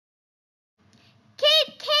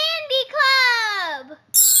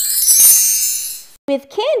with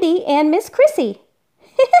Candy and Miss Krissy.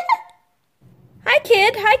 Hi,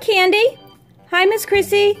 Kid. Hi, Candy. Hi, Miss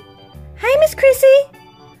Krissy. Hi, Miss Krissy.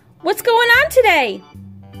 What's going on today?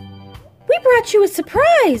 We brought you a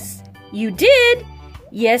surprise. You did?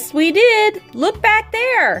 Yes, we did. Look back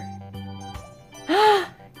there.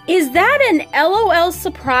 Is that an LOL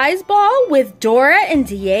surprise ball with Dora and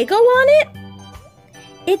Diego on it?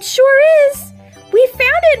 It sure is. We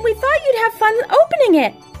found it and we thought you'd have fun opening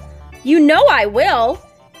it. You know I will.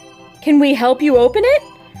 Can we help you open it?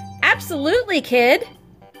 Absolutely, Kid.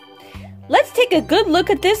 Let's take a good look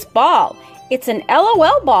at this ball. It's an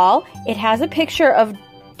LOL ball. It has a picture of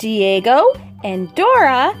Diego and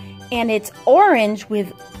Dora, and it's orange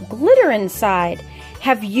with glitter inside.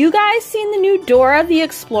 Have you guys seen the new Dora the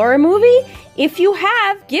Explorer movie? If you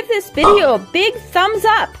have, give this video a big thumbs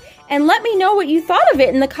up and let me know what you thought of it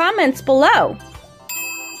in the comments below.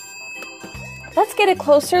 Let's get a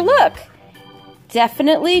closer look.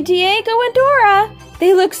 Definitely Diego and Dora.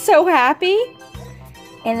 They look so happy.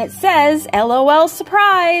 And it says, LOL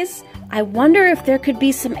surprise. I wonder if there could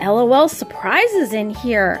be some LOL surprises in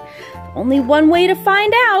here. Only one way to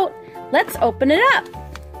find out. Let's open it up.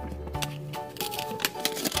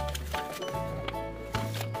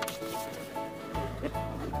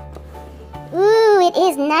 Ooh, it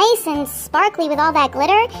is nice and sparkly with all that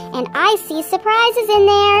glitter, and I see surprises in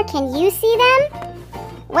there. Can you see them?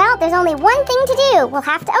 Well, there's only one thing to do. We'll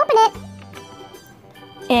have to open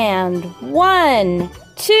it. And 1,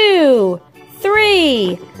 2,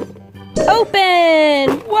 3.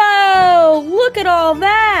 Open! Whoa! Look at all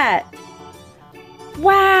that!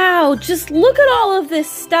 Wow! Just look at all of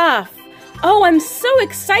this stuff. Oh, I'm so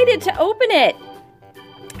excited to open it.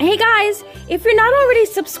 Hey guys, if you're not already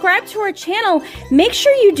subscribed to our channel, make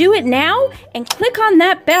sure you do it now and click on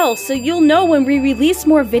that bell so you'll know when we release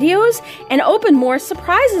more videos and open more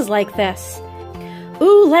surprises like this.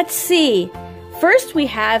 Ooh, let's see. First, we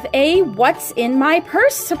have a What's in My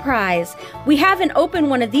Purse surprise. We haven't opened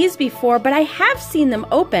one of these before, but I have seen them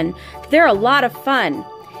open. They're a lot of fun.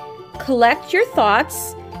 Collect your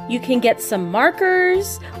thoughts. You can get some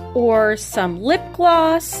markers, or some lip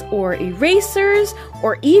gloss, or erasers,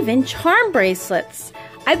 or even charm bracelets.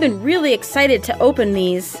 I've been really excited to open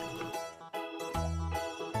these.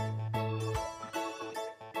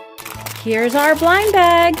 Here's our blind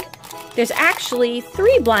bag. There's actually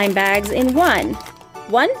 3 blind bags in one.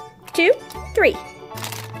 1, 2, 3.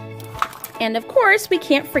 And of course, we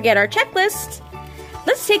can't forget our checklist.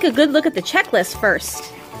 Let's take a good look at the checklist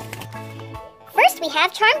first. First, we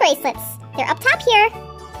have charm bracelets. They're up top here.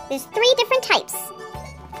 There's 3 different types.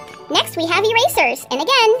 Next, we have erasers. And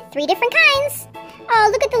again, 3 different kinds. Oh,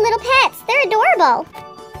 look at the little pets. They're adorable.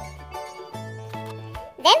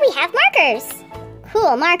 Then we have markers.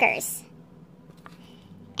 Cool markers.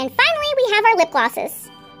 And finally, we have our lip glosses.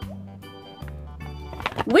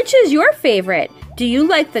 Which is your favorite? Do you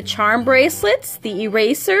like the charm bracelets, the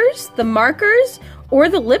erasers, the markers, or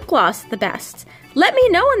the lip gloss the best? Let me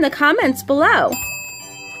know in the comments below.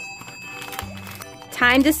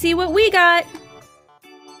 Time to see what we got.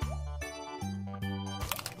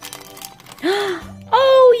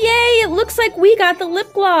 Oh, yay! It looks like we got the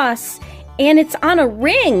lip gloss. And it's on a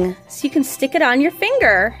ring, so you can stick it on your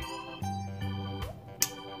finger.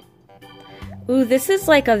 Ooh, this is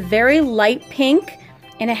like a very light pink,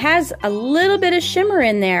 and it has a little bit of shimmer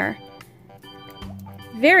in there.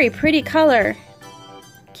 Very pretty color.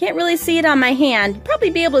 Can't really see it on my hand. You'll probably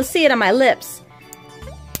be able to see it on my lips.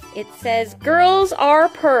 It says, Girls Are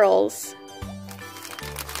Pearls.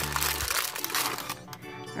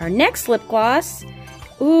 Our next lip gloss.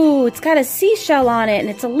 Ooh, it's got a seashell on it, and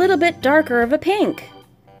it's a little bit darker of a pink.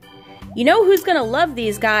 You know who's gonna love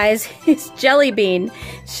these guys? It's Jelly Bean.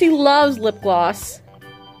 She loves lip gloss.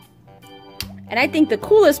 And I think the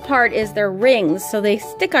coolest part is their rings, so they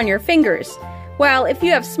stick on your fingers. Well, if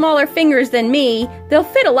you have smaller fingers than me, they'll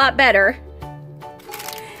fit a lot better.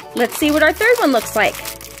 Let's see what our third one looks like.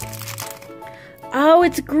 Oh,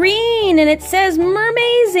 it's green and it says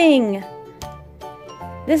Mermazing.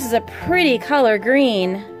 This is a pretty color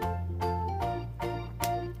green.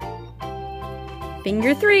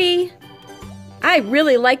 Finger 3. I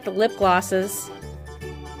really like the lip glosses.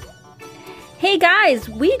 Hey guys,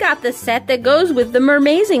 we got the set that goes with the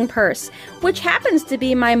Mermazing purse, which happens to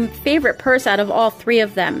be my favorite purse out of all 3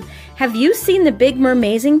 of them. Have you seen the big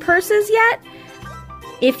Mermazing purses yet?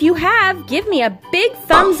 If you have, give me a big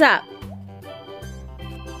thumbs up.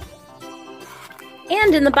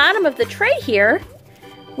 And in the bottom of the tray here,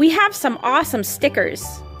 we have some awesome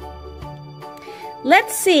stickers.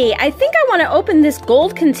 Let's see, I think I want to open this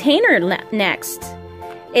gold container next.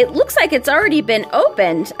 It looks like it's already been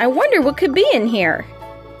opened. I wonder what could be in here.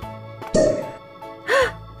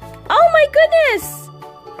 Oh my goodness!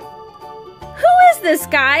 Who is this,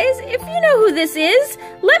 guys? If you know who this is,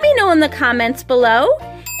 let me know in the comments below.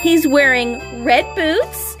 He's wearing red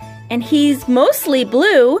boots, and he's mostly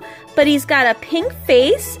blue, but he's got a pink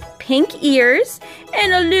face, pink ears,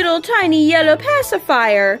 and a little tiny yellow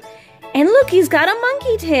pacifier. And look, he's got a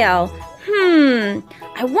monkey tail.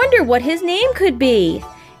 I wonder what his name could be.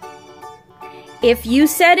 If you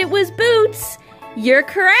said it was Boots, you're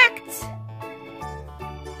correct.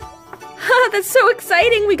 That's so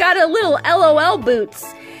exciting. We got a little LOL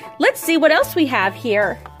Boots. Let's see what else we have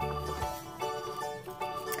here.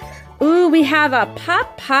 Ooh, we have a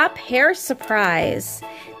Pop Pop hair surprise.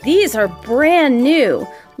 These are brand new.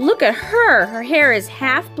 Look at her. Her hair is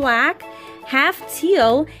half black, half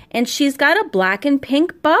teal, and she's got a black and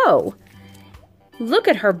pink bow. Look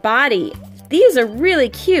at her body. These are really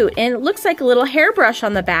cute, and it looks like a little hairbrush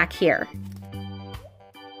on the back here.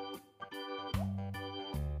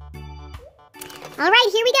 All right,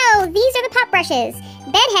 here we go. These are the pop brushes.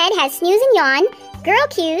 Bedhead has Snooze and Yawn. Girl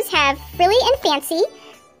Cues have Frilly and Fancy.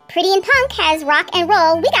 Pretty and Punk has Rock and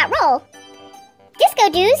Roll. We got Roll. Disco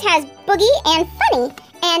Doos has Boogie and Funny.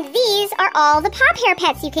 And these are all the pop hair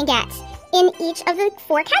pets you can get in each of the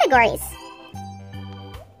 4 categories.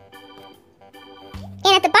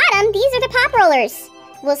 And at the bottom, these are the pop rollers.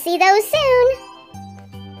 We'll see those soon.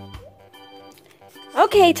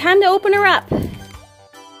 Okay, time to open her up.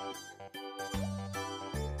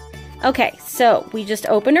 Okay, so we just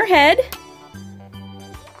open her head.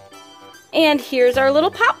 And here's our little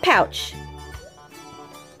pop pouch.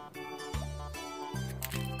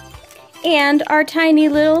 And our tiny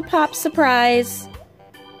little pop surprise.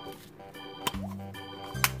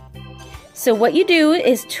 So what you do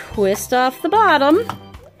is twist off the bottom,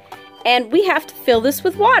 and we have to fill this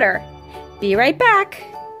with water. Be right back.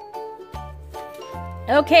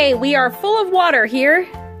 Okay, we are full of water here.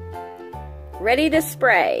 Ready to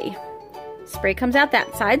spray. Spray comes out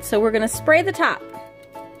that side, so we're gonna spray the top.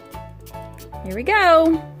 Here we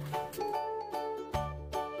go.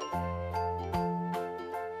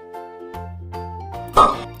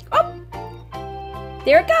 Oh,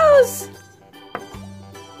 there it goes.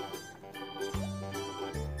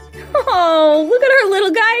 Oh, look at our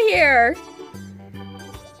little guy here.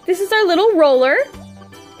 This is our little roller.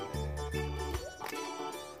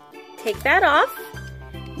 Take that off.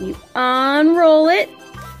 You unroll it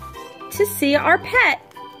to see our pet.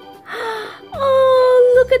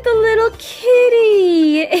 Oh, look at the little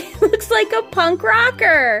kitty. It looks like a punk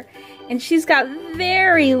rocker. And she's got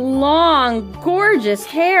very long, gorgeous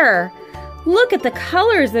hair. Look at the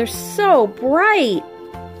colors. They're so bright.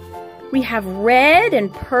 We have red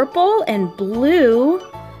and purple and blue.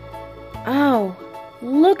 Oh,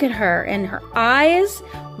 look at her and her eyes.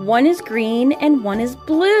 One is green and one is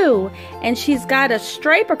blue. And she's got a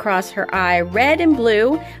stripe across her eye, red and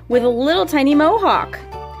blue, with a little tiny mohawk.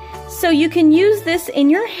 So you can use this in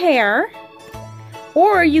your hair,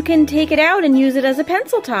 or you can take it out and use it as a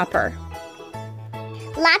pencil topper.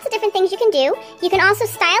 Lots of different things you can do. You can also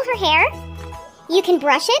style her hair. You can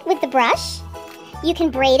brush it with the brush. You can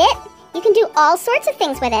braid it. You can do all sorts of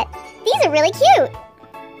things with it. These are really cute.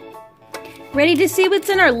 Ready to see what's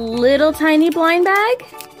in our little tiny blind bag?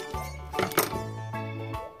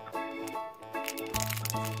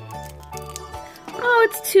 Oh,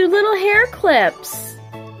 it's 2 little hair clips.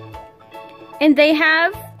 And they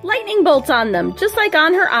have lightning bolts on them, just like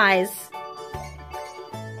on her eyes.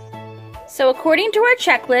 So according to our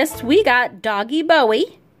checklist, we got Doggy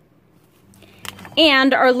Bowie.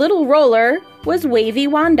 And our little roller was Wavy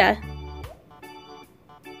Wanda.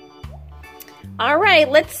 All right,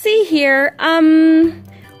 let's see here.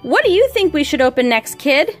 What do you think we should open next,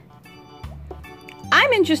 kid?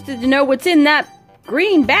 I'm interested to know what's in that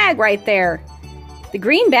green bag right there. The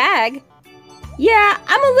green bag? Yeah,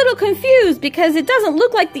 I'm a little confused because it doesn't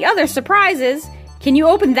look like the other surprises. Can you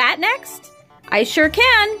open that next? I sure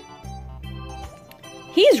can.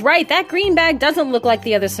 He's right, that green bag doesn't look like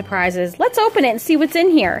the other surprises. Let's open it and see what's in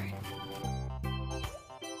here.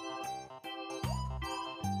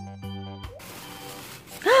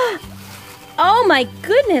 Oh my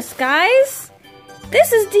goodness, guys!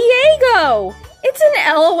 This is Diego! It's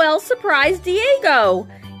an LOL surprise Diego!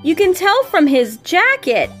 You can tell from his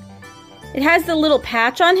jacket. It has the little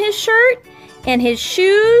patch on his shirt and his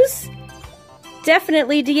shoes.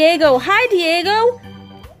 Definitely Diego. Hi, Diego!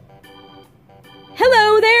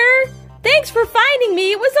 Hello there! Thanks for finding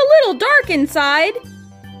me. It was a little dark inside.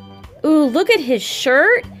 Ooh, look at his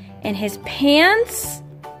shirt and his pants.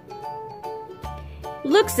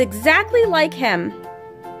 Looks exactly like him.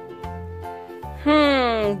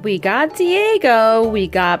 We got Diego, we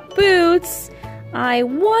got Boots. I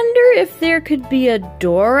wonder if there could be a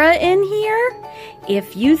Dora in here?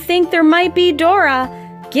 If you think there might be Dora,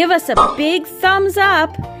 give us a big thumbs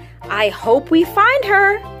up. I hope we find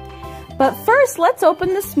her. But first, let's open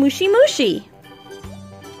the Smooshy Mooshy.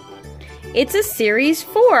 It's a Series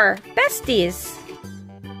 4, Besties.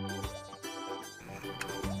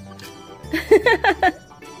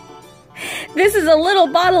 This is a little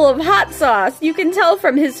bottle of hot sauce. You can tell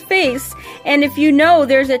from his face. And if you know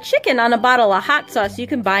there's a chicken on a bottle of hot sauce you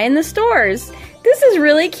can buy in the stores. This is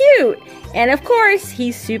really cute. And of course,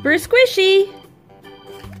 he's super squishy.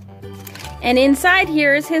 And inside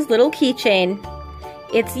here is his little keychain.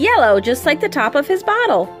 It's yellow, just like the top of his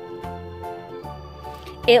bottle.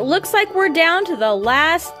 It looks like we're down to the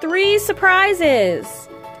last 3 surprises.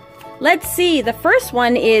 Let's see, the first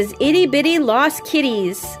one is Itty Bitty Lost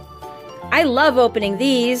Kitties. I love opening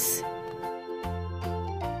these.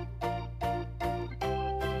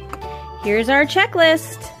 Here's our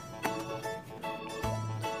checklist.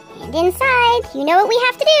 And inside, you know what we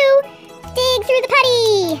have to do. Dig through the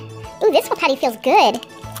putty. Ooh, this putty feels good.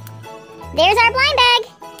 There's our blind bag.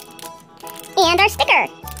 And our sticker.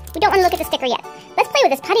 We don't want to look at the sticker yet. Let's play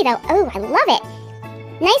with this putty though. Oh, I love it.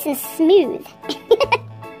 Nice and smooth.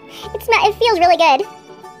 It feels really good.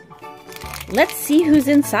 Let's see who's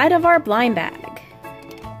inside of our blind bag.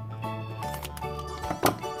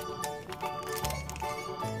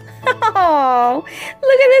 Oh,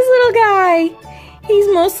 look at this little guy. He's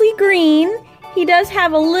mostly green. He does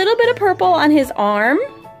have a little bit of purple on his arm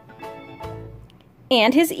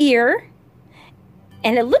and his ear.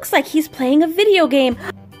 And it looks like he's playing a video game.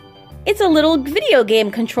 It's a little video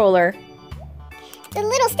game controller. The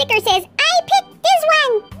little sticker says, I picked this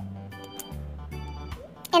one.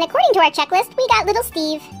 And according to our checklist, we got little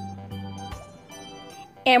Steve.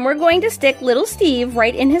 And we're going to stick little Steve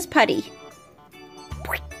right in his putty.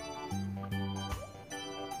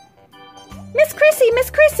 Miss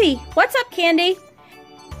Krissy, what's up, Candy?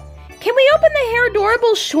 Can we open the Hair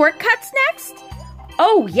Adorable shortcuts next?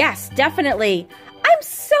 Oh, yes, definitely. I'm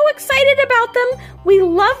so excited about them. We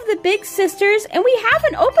love the big sisters, and we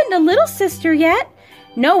haven't opened a little sister yet.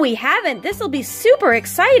 No, we haven't. This will be super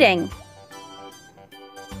exciting.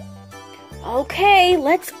 Okay,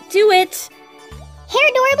 let's do it. Hair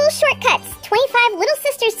Adorable shortcuts. 25 little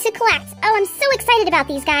sisters to collect. Oh, I'm so excited about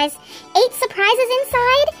these guys. 8 surprises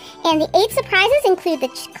inside, and the 8 surprises include the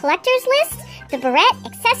collector's list, the barrette,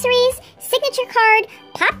 accessories, signature card,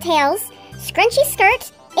 pop tails, scrunchy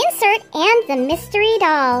skirt, insert, and the mystery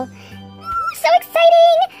doll. Ooh, so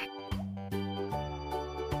exciting!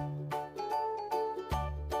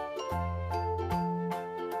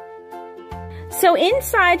 So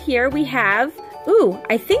inside here we have,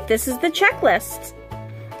 I think this is the checklist.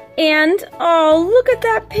 And, oh, look at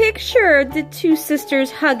that picture, the 2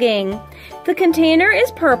 sisters hugging. The container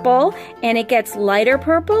is purple, and it gets lighter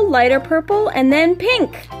purple, and then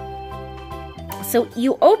pink. So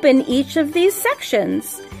you open each of these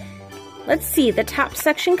sections. Let's see, the top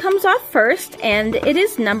section comes off first, and it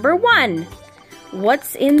is number 1.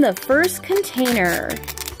 What's in the first container?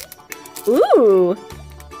 Ooh!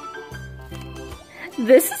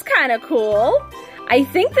 This is kind of cool. I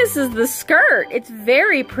think this is the skirt. It's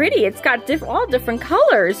very pretty. It's got all different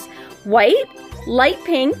colors. White, light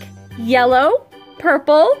pink, yellow,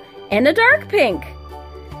 purple, and a dark pink.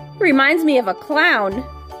 Reminds me of a clown.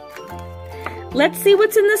 Let's see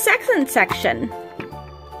what's in the second section.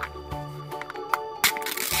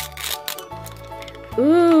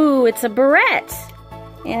 Ooh, it's a barrette.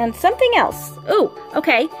 And something else. Ooh,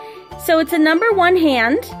 okay. So it's a number 1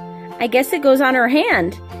 hand. I guess it goes on her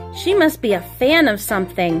hand. She must be a fan of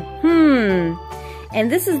something.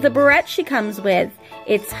 And this is the barrette she comes with.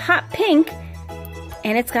 It's hot pink,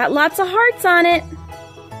 and it's got lots of hearts on it.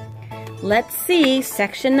 Let's see,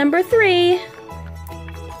 section number 3.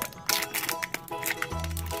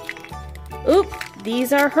 Oop,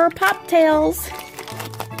 these are her pop tails.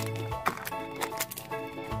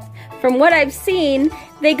 From what I've seen,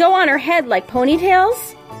 they go on her head like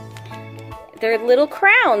ponytails. They're little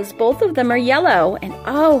crowns. Both of them are yellow. And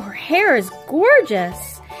oh, her hair is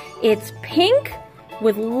gorgeous. It's pink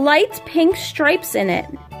with light pink stripes in it.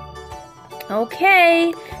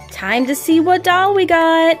 Okay, time to see what doll we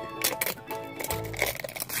got.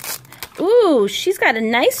 Ooh, she's got a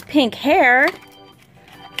nice pink hair.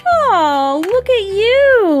 Oh, look at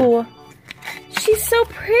you. She's so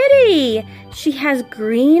pretty. She has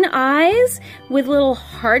green eyes with little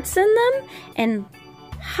hearts in them and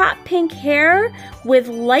hot pink hair with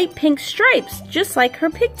light pink stripes, just like her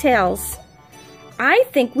pigtails. I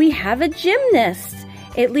think we have a gymnast,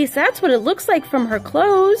 At least that's what it looks like from her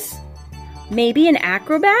clothes. Maybe an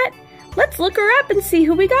acrobat? Let's look her up and see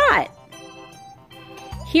who we got.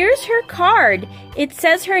 Here's her card. It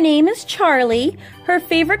says her name is Charlie, her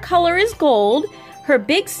favorite color is gold, her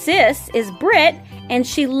big sis is Brit, and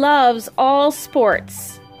she loves all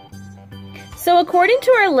sports. So according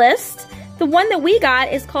to our list, the one that we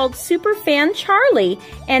got is called Superfan Charlie,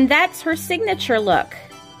 and that's her signature look.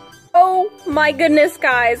 Oh my goodness,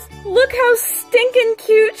 guys, look how stinking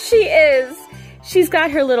cute she is. She's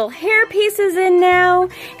got her little hair pieces in now,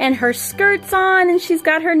 and her skirt's on, and she's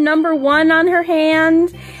got her number 1 on her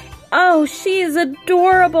hand. Oh, she is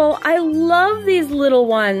adorable. I love these little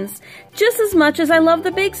ones, just as much as I love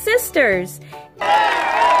the big sisters. Go,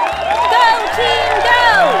 team,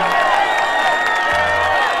 go!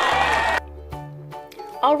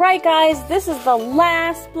 All right, guys, this is the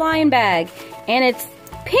last blind bag, and it's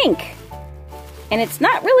pink. And it's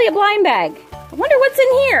not really a blind bag. I wonder what's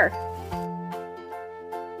in here.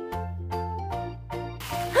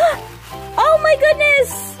 Oh my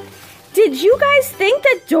goodness! Did you guys think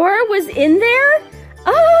that Dora was in there?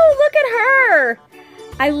 Oh, look at her!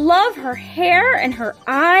 I love her hair and her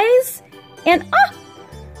eyes. And oh,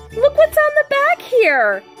 look what's on the back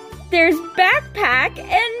here. There's backpack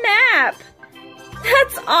and map.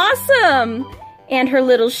 That's awesome! And her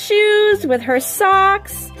little shoes with her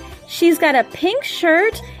socks. She's got a pink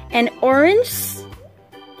shirt and orange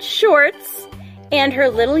shorts and her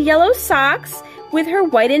little yellow socks with her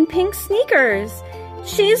white and pink sneakers.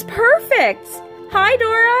 She's perfect. Hi,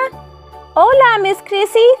 Dora. Hola, Miss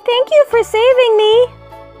Krissy. Thank you for saving me.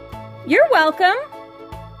 You're welcome.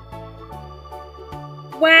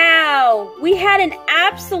 Wow, we had an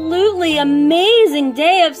absolutely amazing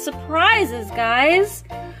day of surprises, guys.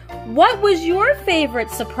 What was your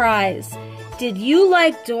favorite surprise? Did you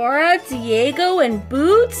like Dora, Diego, and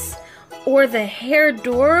Boots? Or the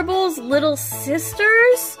Hairdorables' little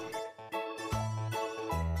sisters?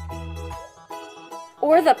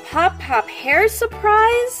 Or the Pop Pop hair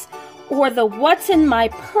surprise? Or the What's in My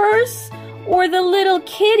Purse? Or the little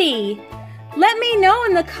kitty? Let me know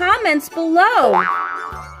in the comments below.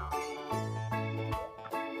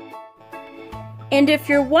 And if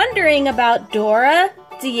you're wondering about Dora,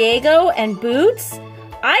 Diego, and Boots,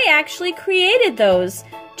 I actually created those,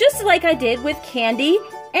 just like I did with Candy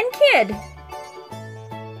and Kid.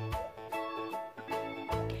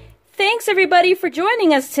 Thanks everybody for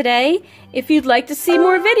joining us today. If you'd like to see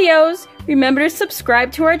more videos, remember to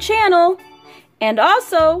subscribe to our channel. And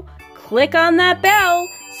also, click on that bell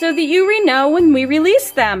so that you know when we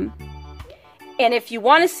release them. And if you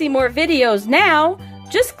want to see more videos now,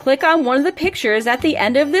 just click on one of the pictures at the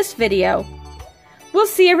end of this video. We'll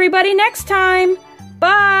see everybody next time.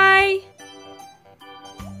 Bye!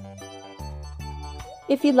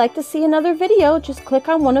 If you'd like to see another video, just click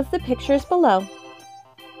on one of the pictures below.